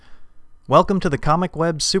Welcome to the Comic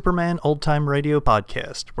Web Superman Old Time Radio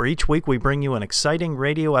Podcast, where each week we bring you an exciting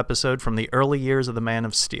radio episode from the early years of the Man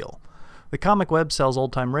of Steel. The Comic Web sells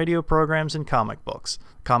old-time radio programs and comic books.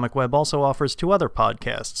 Comic Web also offers two other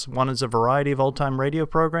podcasts. One is a variety of old-time radio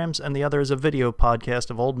programs, and the other is a video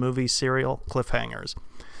podcast of old movies, serial, cliffhangers.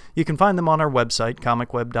 You can find them on our website,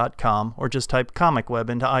 comicweb.com, or just type Comic Web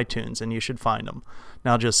into iTunes and you should find them.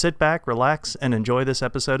 Now just sit back, relax, and enjoy this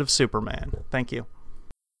episode of Superman. Thank you.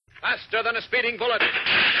 Faster than a speeding bullet.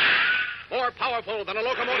 More powerful than a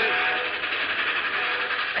locomotive.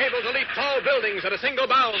 Able to leap tall buildings at a single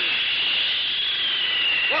bound.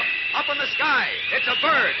 Look, up in the sky. It's a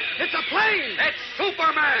bird. It's a plane. It's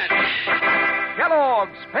Superman.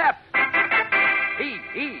 Kellogg's Pep.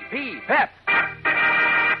 P-E-P, Pep.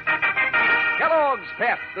 Kellogg's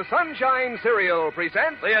Pep, the Sunshine Cereal,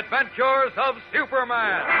 presents The Adventures of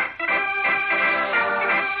Superman.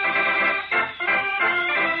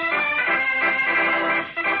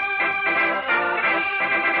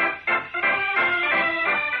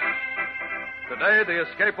 Today, the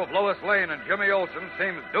escape of Lois Lane and Jimmy Olsen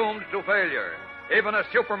seems doomed to failure, even as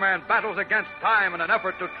Superman battles against time in an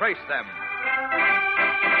effort to trace them.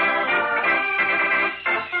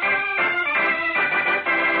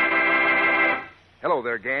 Hello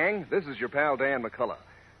there, gang. This is your pal Dan McCullough.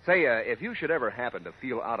 Say, if you should ever happen to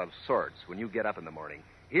feel out of sorts when you get up in the morning,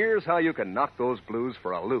 here's how you can knock those blues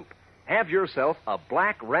for a loop. Have yourself a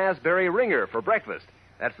black raspberry ringer for breakfast.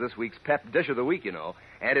 That's this week's Pep Dish of the Week, you know.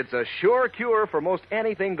 And it's a sure cure for most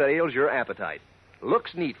anything that ails your appetite.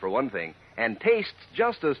 Looks neat, for one thing, and tastes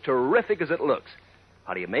just as terrific as it looks.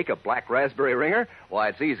 How do you make a black raspberry ringer? Why,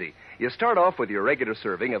 it's easy. You start off with your regular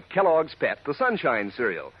serving of Kellogg's Pep, the Sunshine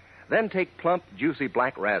Cereal. Then take plump, juicy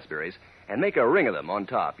black raspberries and make a ring of them on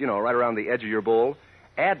top, right around the edge of your bowl.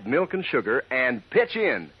 Add milk and sugar and pitch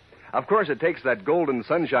in. Of course, it takes that golden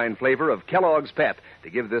sunshine flavor of Kellogg's Pep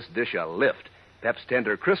to give this dish a lift. Pep's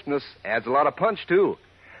tender crispness adds a lot of punch, too.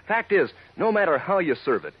 Fact is, no matter how you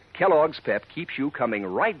serve it, Kellogg's Pep keeps you coming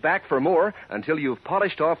right back for more until you've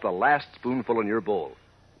polished off the last spoonful in your bowl.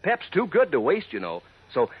 Pep's too good to waste,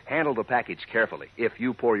 so handle the package carefully if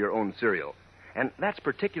you pour your own cereal. And that's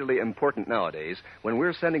particularly important nowadays when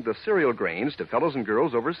we're sending the cereal grains to fellows and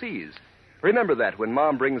girls overseas. Remember that when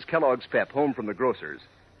Mom brings Kellogg's Pep home from the grocer's.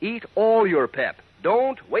 Eat all your Pep.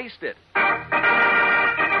 Don't waste it.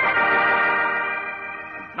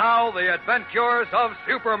 Now, the adventures of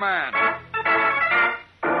Superman.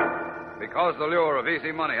 Because the lure of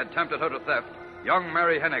easy money had tempted her to theft, young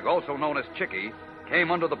Mary Hennig, also known as Chickie, came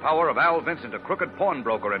under the power of Al Vincent, a crooked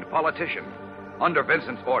pawnbroker and politician. Under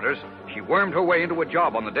Vincent's orders, she wormed her way into a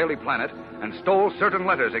job on the Daily Planet and stole certain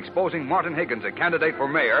letters exposing Martin Higgins, a candidate for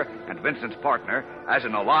mayor and Vincent's partner, as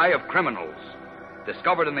an ally of criminals.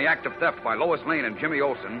 Discovered in the act of theft by Lois Lane and Jimmy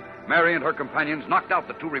Olsen, Mary and her companions knocked out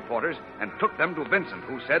the two reporters and took them to Vincent,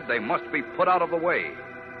 who said they must be put out of the way.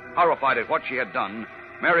 Horrified at what she had done,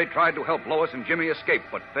 Mary tried to help Lois and Jimmy escape,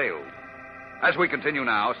 but failed. As we continue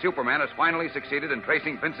now, Superman has finally succeeded in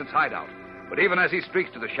tracing Vincent's hideout. But even as he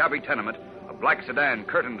streaks to the shabby tenement, a black sedan,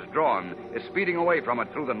 curtains drawn, is speeding away from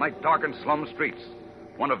it through the night-darkened slum streets.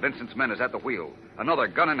 One of Vincent's men is at the wheel. Another,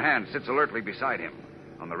 gun in hand, sits alertly beside him.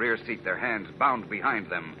 On the rear seat, their hands bound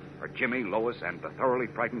behind them, are Jimmy, Lois, and the thoroughly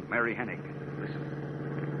frightened Mary Hennig. Listen.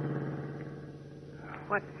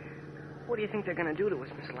 What do you think they're going to do to us,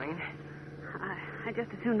 Miss Lane? I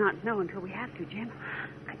just as soon not know until we have to, Jim.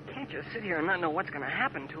 I can't just sit here and not know what's going to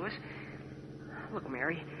happen to us. Look,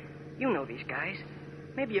 Mary, you know these guys.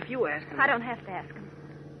 Maybe if you ask them... I don't have to ask them.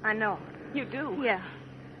 I know. You do? Yeah.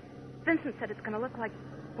 Vincent said it's going to look like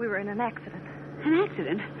we were in an accident. An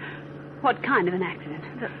accident? What kind of an accident?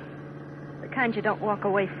 The kind you don't walk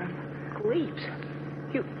away from. Cleves?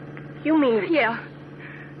 You mean... Yeah.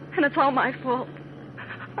 And it's all my fault.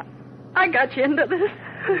 I got you into this.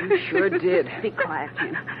 You sure did. Be quiet,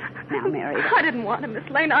 Jim. Now, Mary... I didn't want to, Miss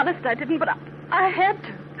Lane. Honest, I didn't, but I had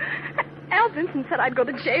to. Al Vincent said I'd go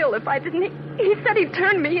to jail if I didn't. He said he'd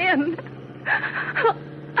turn me in.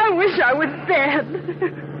 I wish I was dead.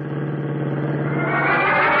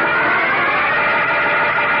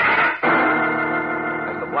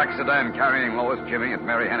 Black sedan carrying Lois, Jimmy, and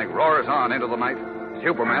Mary Hennig roars on into the night.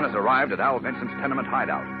 Superman has arrived at Al Vincent's tenement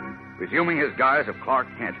hideout. Resuming his guise of Clark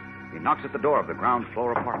Kent, he knocks at the door of the ground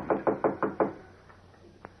floor apartment.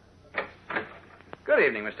 Good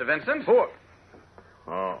evening, Mr. Vincent. Who?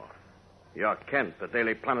 Oh, you're Kent, the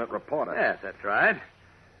Daily Planet reporter. Yes, that's right.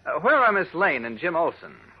 Where are Miss Lane and Jim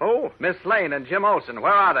Olsen? Who? Miss Lane and Jim Olsen,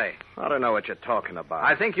 where are they? I don't know what you're talking about.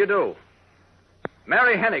 I think you do.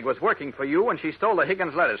 Mary Hennig was working for you when she stole the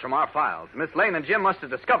Higgins letters from our files. Miss Lane and Jim must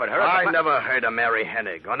have discovered her. I never heard of Mary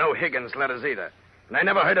Hennig, or no Higgins letters either. And I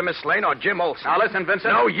never heard of Miss Lane or Jim Olson. Now listen,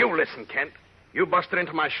 Vincent. No, you listen, Kent. You busted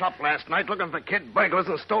into my shop last night looking for kid burglars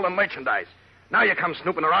and stolen merchandise. Now you come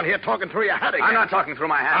snooping around here talking through your hat again. I'm not talking through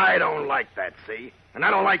my hat. I don't like that, see? And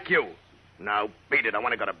I don't like you. Now, beat it. I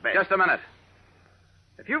want to go to bed. Just a minute.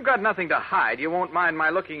 If you've got nothing to hide, you won't mind my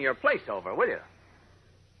looking your place over, will you?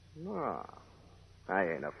 No. I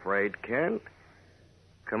ain't afraid, Kent.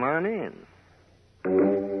 Come on in.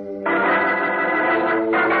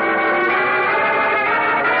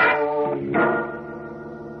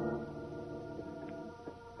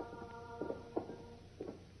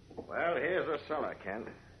 Well, here's the cellar, Kent.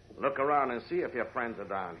 Look around and see if your friends are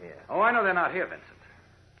down here. Oh, I know they're not here, Vincent.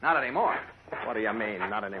 Not anymore. What do you mean,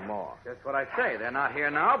 not anymore? Just what I say. They're not here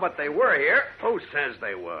now, but they were here. Who says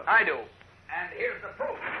they were? I do. And here's the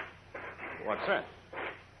proof. What's that?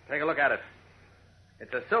 Take a look at it.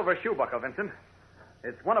 It's a silver shoe buckle, Vincent.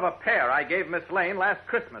 It's one of a pair I gave Miss Lane last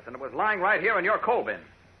Christmas, and it was lying right here in your coal bin.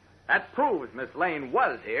 That proves Miss Lane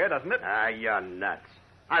was here, doesn't it? Ah, you're nuts.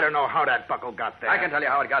 I don't know how that buckle got there. I can tell you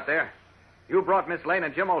how it got there. You brought Miss Lane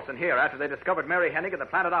and Jim Olson here after they discovered Mary Hennig at the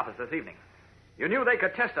Planet office this evening. You knew they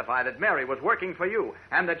could testify that Mary was working for you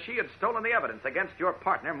and that she had stolen the evidence against your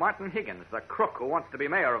partner, Martin Higgins, the crook who wants to be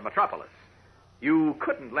mayor of Metropolis. You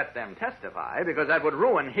couldn't let them testify because that would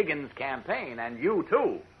ruin Higgins' campaign, and you,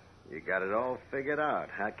 too. You got it all figured out,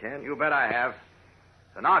 huh, Kent? You bet I have.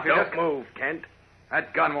 So now if you Don't move, Kent.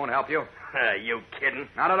 That gun won't help you. You kidding?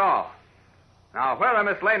 Not at all. Now, where are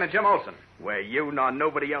Miss Lane and Jim Olson? Where you nor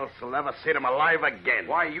nobody else will ever see them alive again.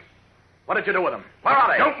 Why, you... What did you do with them? Where are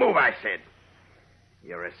they? Don't move, I said.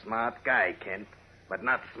 You're a smart guy, Kent, but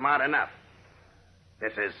not smart enough.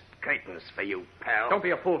 This is curtains for you, pal. Don't be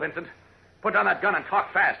a fool, Vincent. Put down that gun and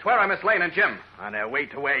talk fast. Where are Miss Lane and Jim? On their way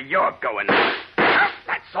to where you're going.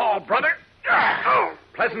 That's all, brother.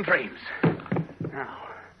 Pleasant dreams. Now,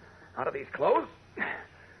 out of these clothes.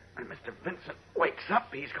 When Mr. Vincent wakes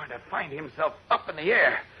up, he's going to find himself up in the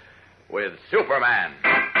air with Superman.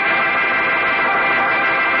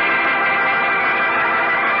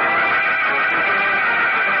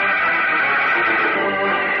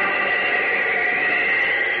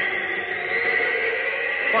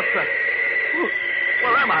 What's that?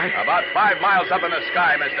 Where am I? About 5 miles up in the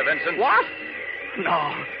sky, Mr. Vincent. What?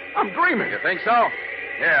 No, I'm dreaming. You think so?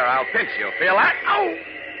 Here, I'll pinch you. Feel that? Oh!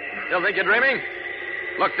 Still think you're dreaming?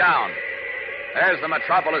 Look down. There's the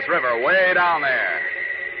Metropolis River way down there.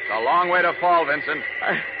 It's a long way to fall, Vincent.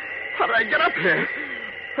 How did I get up here?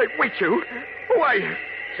 Hey, wait, you. Who are you?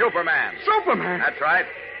 Superman. Superman? That's right.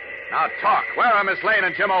 Now talk. Where are Miss Lane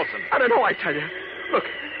and Jim Olson? I don't know, I tell you.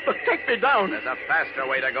 Look, take me down. There's a faster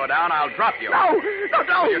way to go down. I'll drop you. No,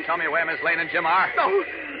 Will you tell me where Miss Lane and Jim are? No,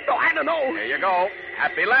 I don't know. Here you go.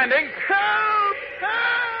 Happy landing. Help!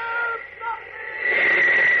 Help! Stop me!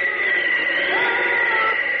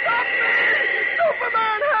 Stop me!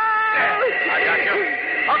 Superman, help! There, I got you.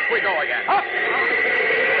 Up we go again. Up!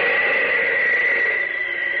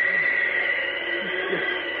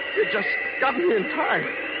 You just got me in time.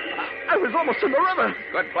 I was almost in the river.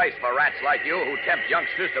 Good place for rats like you who tempt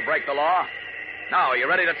youngsters to break the law. Now, you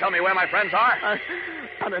ready to tell me where my friends are?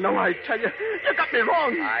 I don't know, I tell you. You got me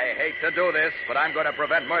wrong. I hate to do this, but I'm going to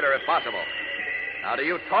prevent murder if possible. Now, do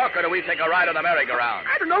you talk or do we take a ride on the merry-go-round?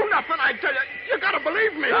 I don't know nothing, I tell you. You got to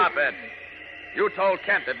believe me. Stop it. You told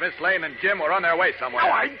Kent that Miss Lane and Jim were on their way somewhere.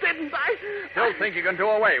 No, I didn't. Still think you can do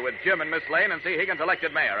away with Jim and Miss Lane and see Higgins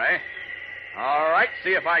elected mayor, eh? All right,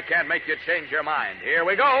 see if I can't make you change your mind. Here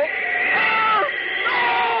we go. No!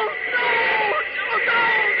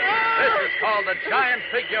 This is called the Giant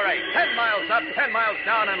Figure 8. 10 miles up, 10 miles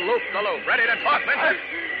down, and loop the loop. Ready to talk, Vincent?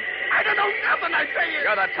 I don't know nothing, I tell you.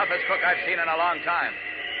 You're the toughest cook I've seen in a long time.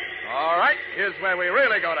 All right, here's where we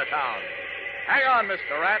really go to town. Hang on,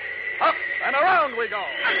 Mr. Rat. Up and around we go.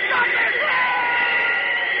 Stop it!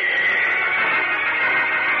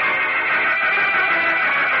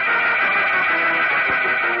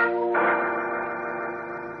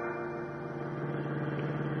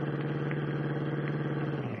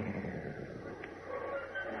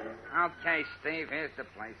 Okay, Steve, here's the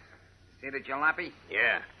place. See the jalopy?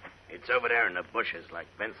 Yeah. It's over there in the bushes, like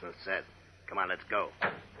Vincent said. Come on, let's go.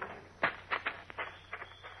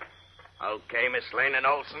 Okay, Miss Lane and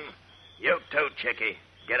Olson. You too, Chickie.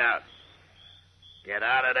 Get out. Get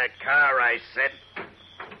out of the car, I said.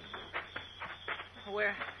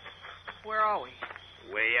 Where are we?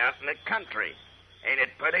 Way out in the country. Ain't it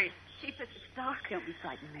pretty? Chief, it's dark. Don't be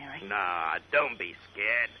frightened, Mary. Nah, don't be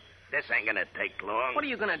scared. This ain't gonna take long. What are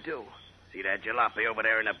you going to do? See that jalopy over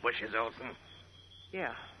there in the bushes, Olson?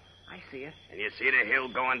 Yeah, I see it. And you see the hill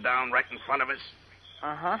going down right in front of us?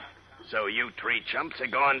 Uh-huh. So you three chumps are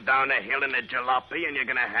going down a hill in a jalopy, and you're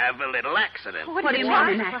going to have a little accident. What do you mean,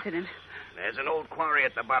 an accident? There's an old quarry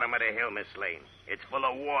at the bottom of the hill, Miss Lane. It's full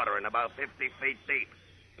of water and about 50 feet deep.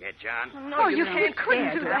 Get John? No, you couldn't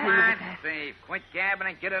do Come that. on, Steve. Quit gabbing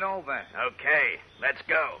and get it over. Okay, let's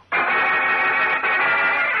go.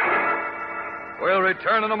 We'll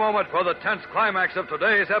return in a moment for the tense climax of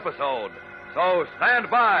today's episode. So stand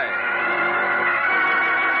by.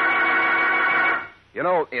 You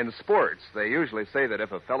know, in sports, they usually say that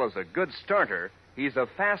if a fellow's a good starter, he's a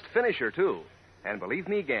fast finisher, too. And believe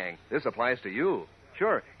me, gang, this applies to you.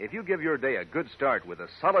 Sure, if you give your day a good start with a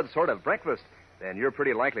solid sort of breakfast, then you're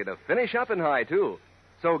pretty likely to finish up in high, too.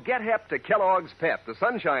 So get hep to Kellogg's Pep, the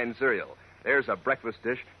Sunshine cereal. There's a breakfast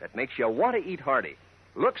dish that makes you want to eat hearty.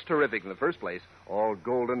 Looks terrific in the first place, all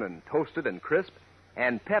golden and toasted and crisp.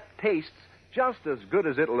 And Pep tastes just as good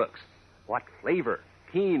as it looks. What flavor?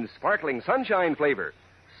 Keen, sparkling sunshine flavor.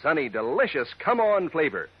 Sunny, delicious, come-on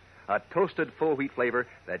flavor. A toasted full wheat flavor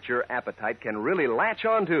that your appetite can really latch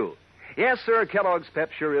onto. Yes, sir, Kellogg's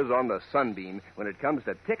Pep sure is on the sunbeam when it comes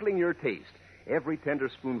to tickling your taste. Every tender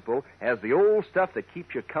spoonful has the old stuff that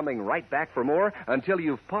keeps you coming right back for more until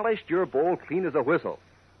you've polished your bowl clean as a whistle.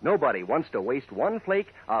 Nobody wants to waste one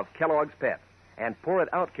flake of Kellogg's Pep. And pour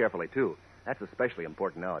it out carefully, too. That's especially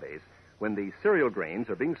important nowadays when the cereal grains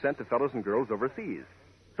are being sent to fellows and girls overseas.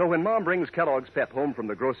 So when Mom brings Kellogg's Pep home from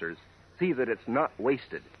the grocer's, see that it's not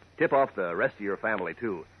wasted. Tip off the rest of your family,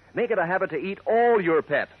 too. Make it a habit to eat all your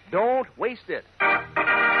Pep. Don't waste it. On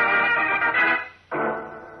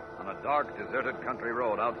a dark, deserted country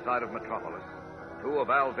road outside of Metropolis, two of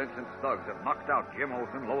Al Vincent's thugs have knocked out Jim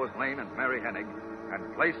Olsen, Lois Lane, and Mary Hennig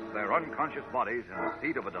and placed their unconscious bodies in the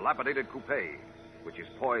seat of a dilapidated coupe, which is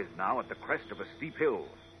poised now at the crest of a steep hill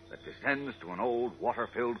that descends to an old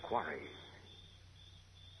water-filled quarry.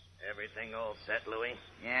 Everything all set, Louis?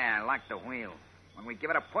 Yeah, I like the wheel. When we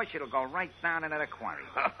give it a push, it'll go right down into the quarry.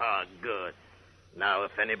 Oh, good. Now,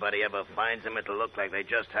 if anybody ever finds them, it'll look like they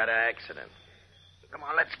just had an accident. Come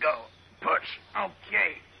on, let's go. Push.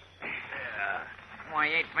 Okay. Why,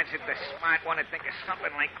 ain't Vincent the smart one to think of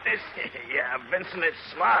something like this? Yeah, Vincent is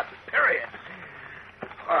smart, period.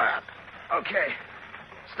 All right. Okay.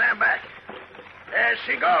 Stand back. There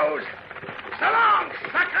she goes. So long,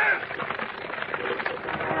 suckers!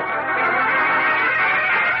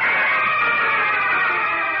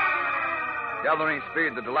 Gathering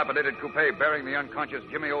speed, the dilapidated coupe bearing the unconscious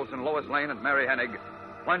Jimmy Olsen, Lois Lane, and Mary Hennig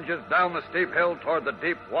plunges down the steep hill toward the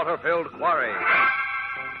deep, water-filled quarry.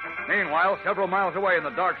 Meanwhile, several miles away in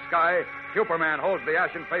the dark sky, Superman holds the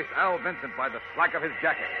ashen-faced Al Vincent by the slack of his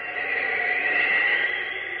jacket.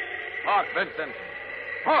 Talk, Vincent.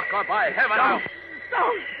 Talk, or by heaven, Don't.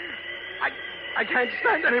 I can't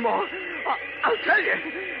stand anymore. I'll tell you.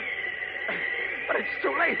 But it's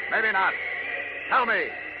too late. Maybe not. Tell me,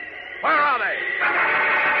 where are they?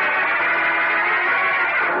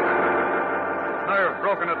 Nerve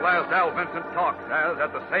broken at last, Al Vincent talks as,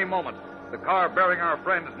 at the same moment, the car bearing our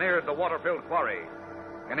friends nears the water-filled quarry.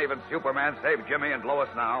 Can even Superman save Jimmy and Lois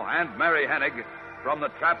now, and Mary Hennig, from the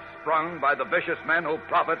traps sprung by the vicious men who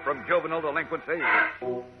profit from juvenile delinquency?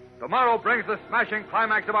 Tomorrow brings the smashing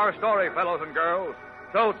climax of our story, fellows and girls.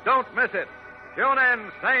 So don't miss it. Tune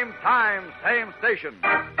in, same time, same station.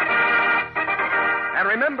 And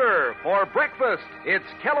remember, for breakfast, it's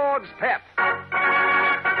Kellogg's Pep.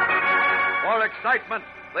 For excitement,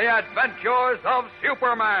 the adventures of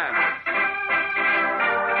Superman.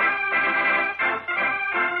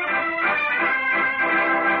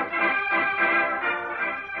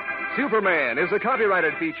 Superman is a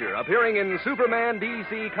copyrighted feature appearing in Superman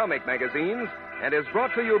DC comic magazines and is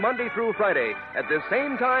brought to you Monday through Friday at this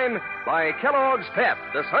same time by Kellogg's Pep,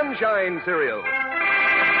 the Sunshine cereal.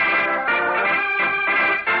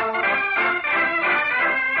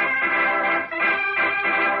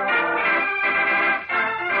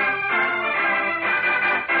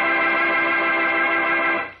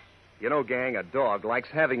 You know, gang, a dog likes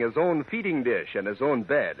having his own feeding dish and his own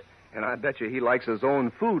bed. And I bet you he likes his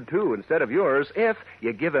own food, too, instead of yours, if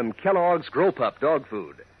you give him Kellogg's Grow Pup dog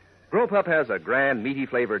food. Grow Pup has a grand, meaty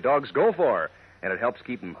flavor dogs go for, and it helps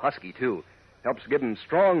keep him husky, too. Helps give him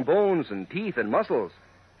strong bones and teeth and muscles.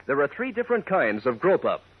 There are 3 different kinds of Grow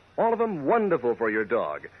Pup, all of them wonderful for your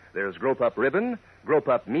dog. There's Grow Pup Ribbon, Grow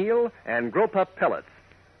Pup Meal, and Grow Pup Pellets.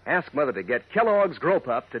 Ask Mother to get Kellogg's Grow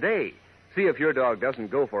Pup today. See if your dog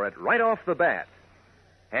doesn't go for it right off the bat.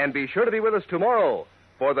 And be sure to be with us tomorrow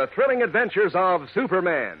for the thrilling adventures of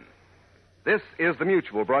Superman. This is the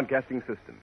Mutual Broadcasting System.